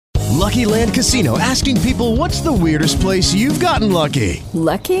Lucky Land Casino, asking people, what's the weirdest place you've gotten lucky?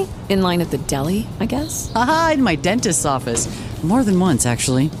 Lucky? In line at the deli, I guess? Aha, in my dentist's office. More than once,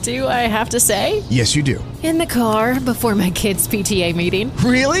 actually. Do I have to say? Yes, you do. In the car before my kids' PTA meeting.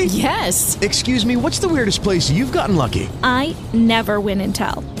 Really? Yes. Excuse me, what's the weirdest place you've gotten lucky? I never win and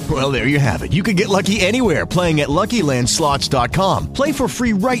tell. Well, there you have it. You can get lucky anywhere, playing at LuckyLandSlots.com. Play for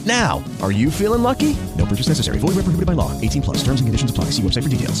free right now. Are you feeling lucky? No purchase necessary. Void where prohibited by law. 18 plus. Terms and conditions apply. See website for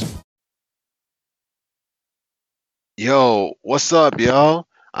details. Yo, what's up, yo?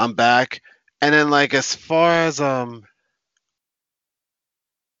 I'm back. And then like as far as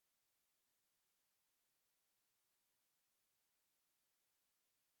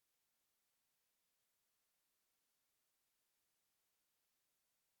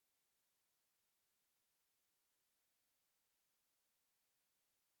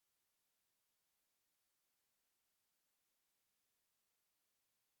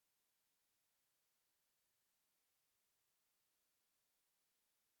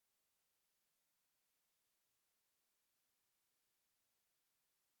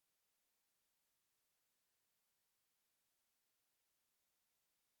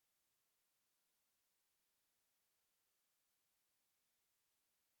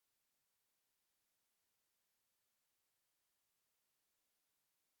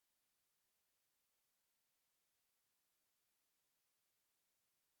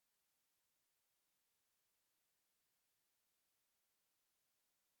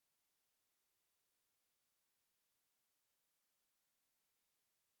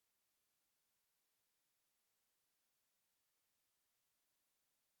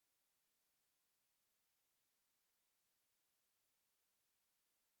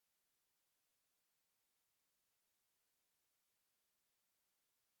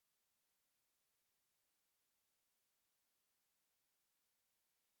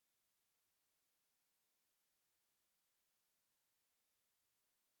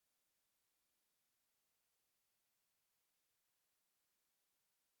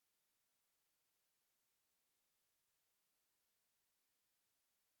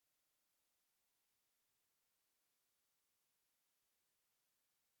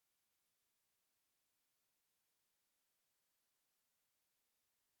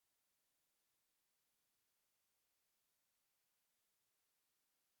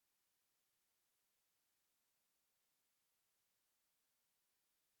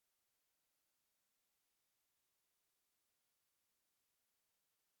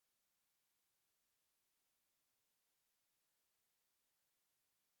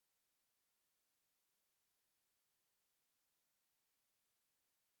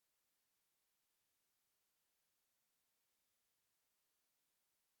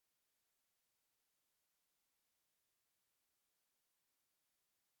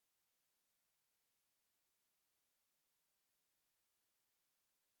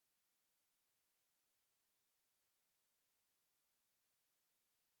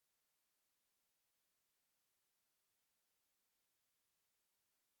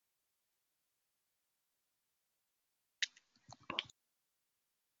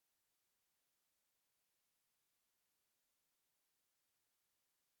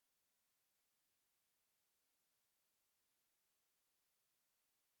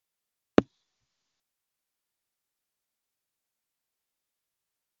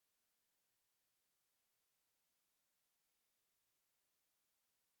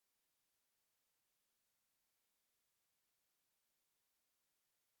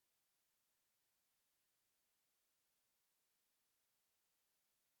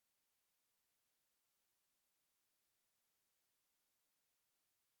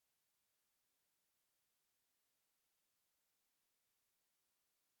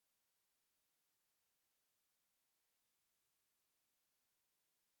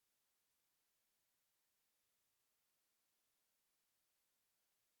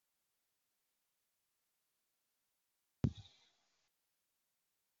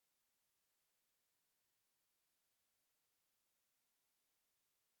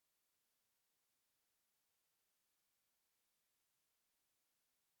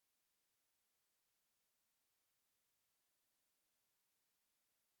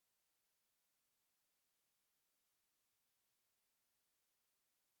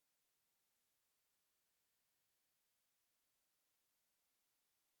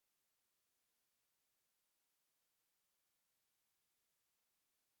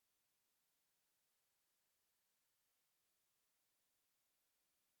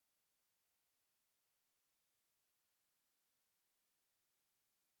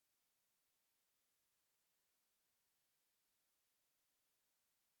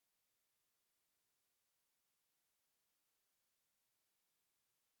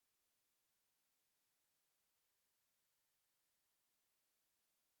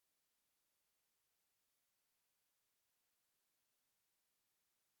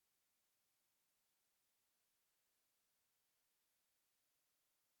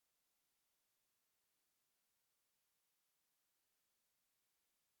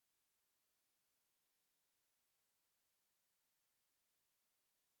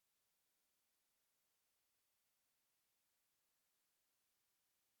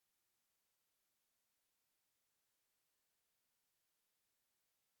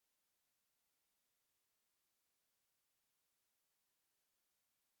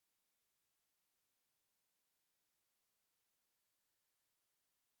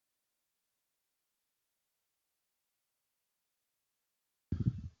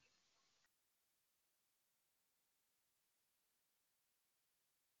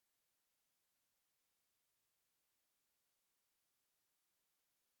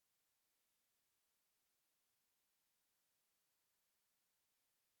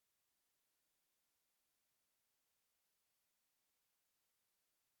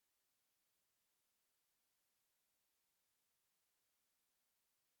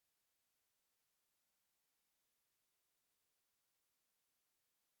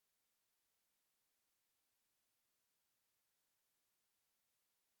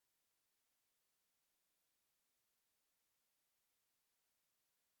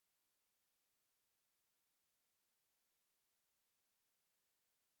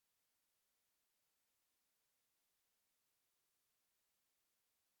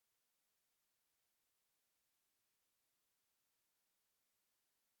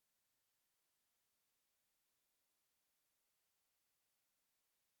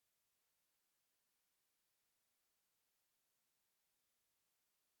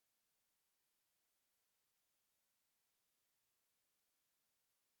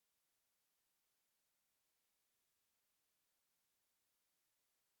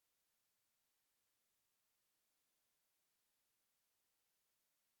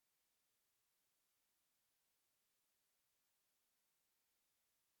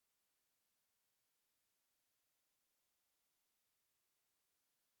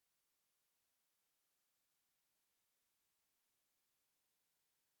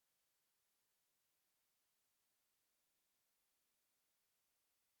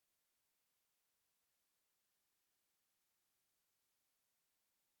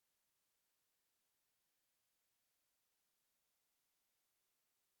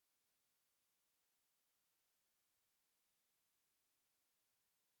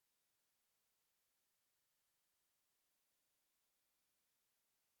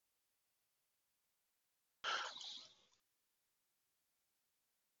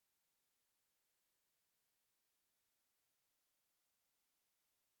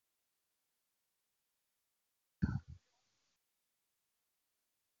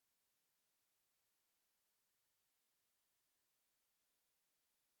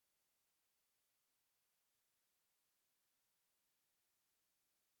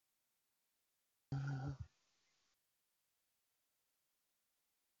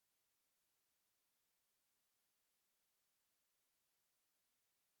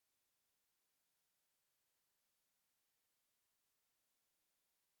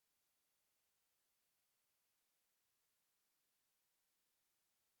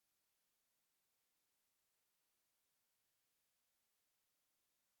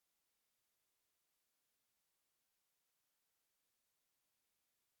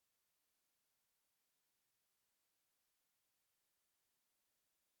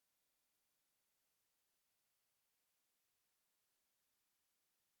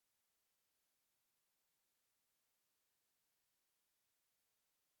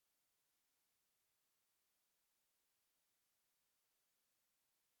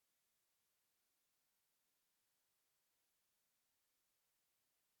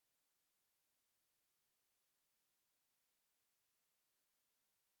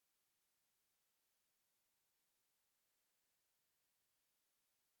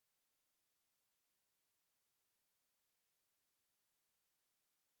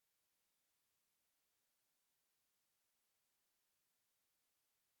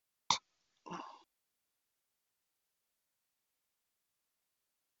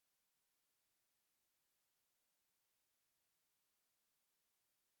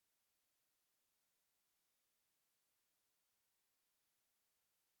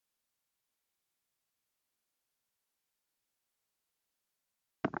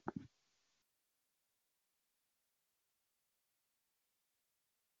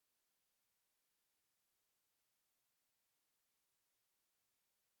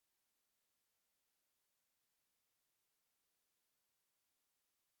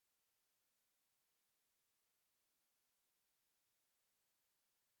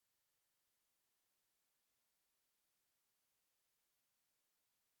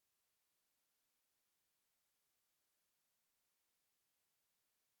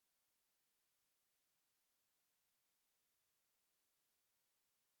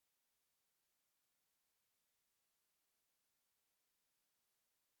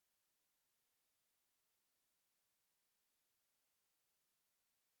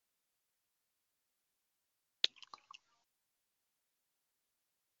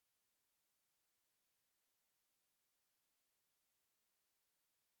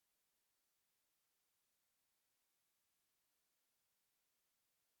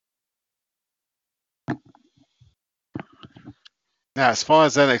Now, as far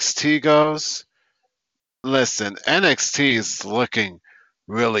as NXT goes, listen, NXT is looking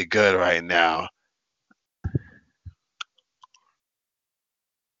really good right now.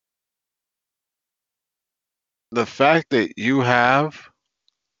 The fact that you have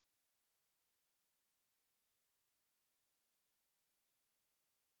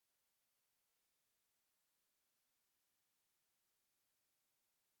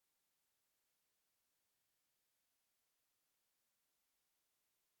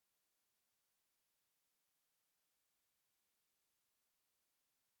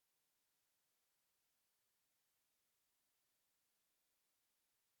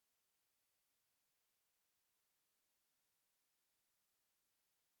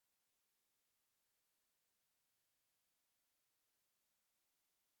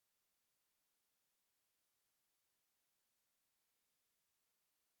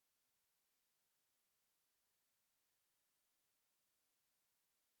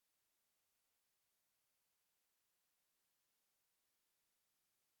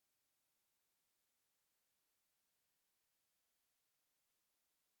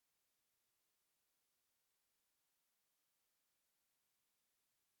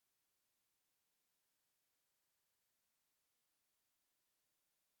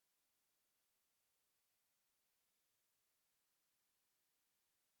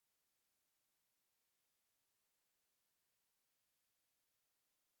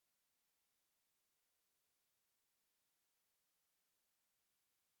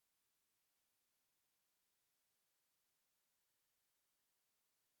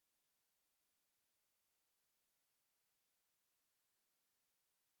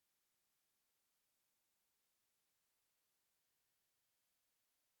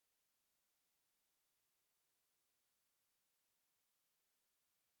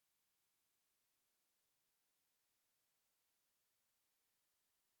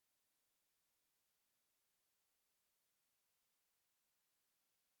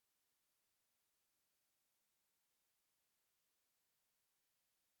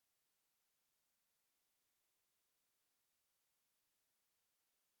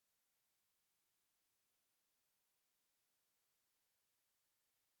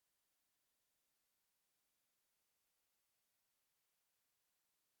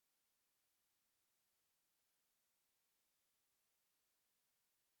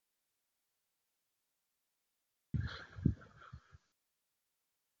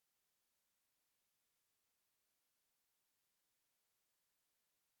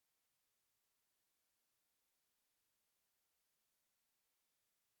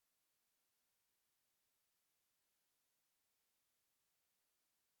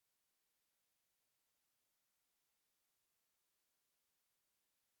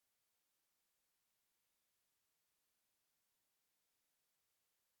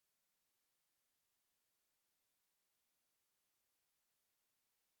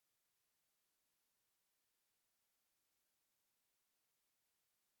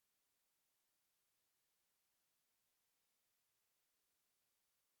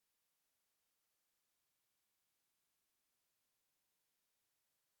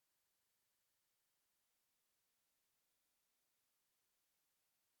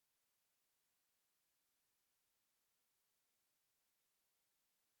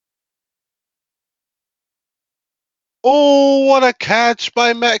oh, what a catch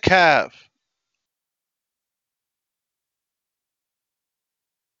by Metcalf!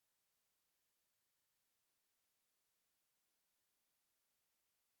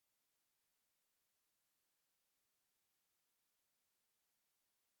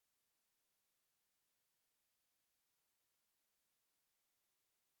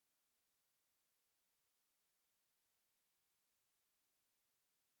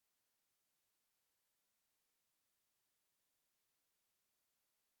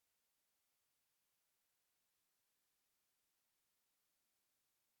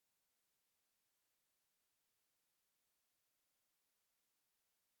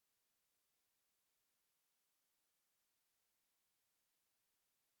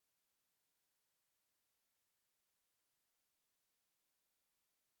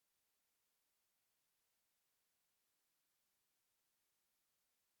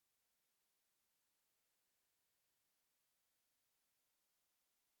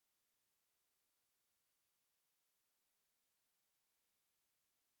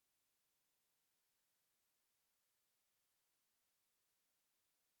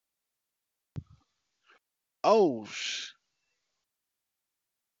 Oh,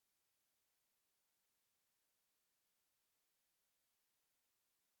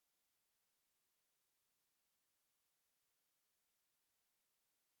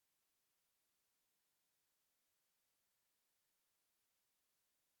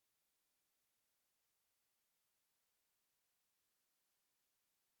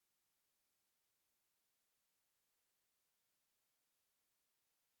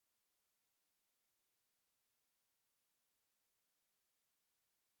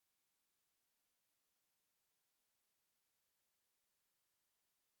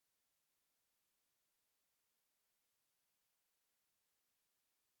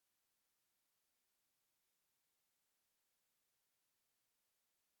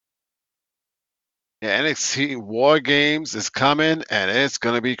 Yeah, NXT War Games is coming, and it's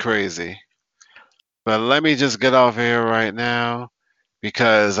gonna be crazy. But let me just get off here right now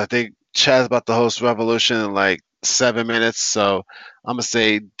because I think Chad's about to host Revolution in like 7 minutes. So I'm gonna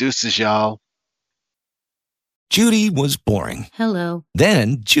say deuces, y'all. Judy was boring. Hello.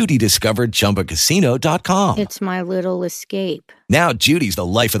 Then Judy discovered ChumbaCasino.com. It's my little escape. Now Judy's the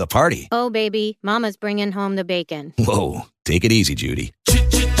life of the party. Oh, baby, mama's bringing home the bacon. Whoa, take it easy, Judy.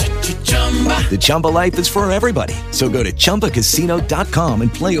 The Chumba life is for everybody. So go to ChumbaCasino.com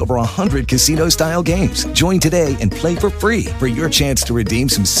and play over 100 casino-style games. Join today and play for free for your chance to redeem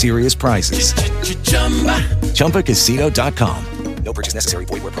some serious prizes. ChumbaCasino.com. No purchase necessary.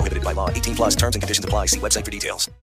 Void where prohibited by law. 18 plus terms and conditions apply. See website for details.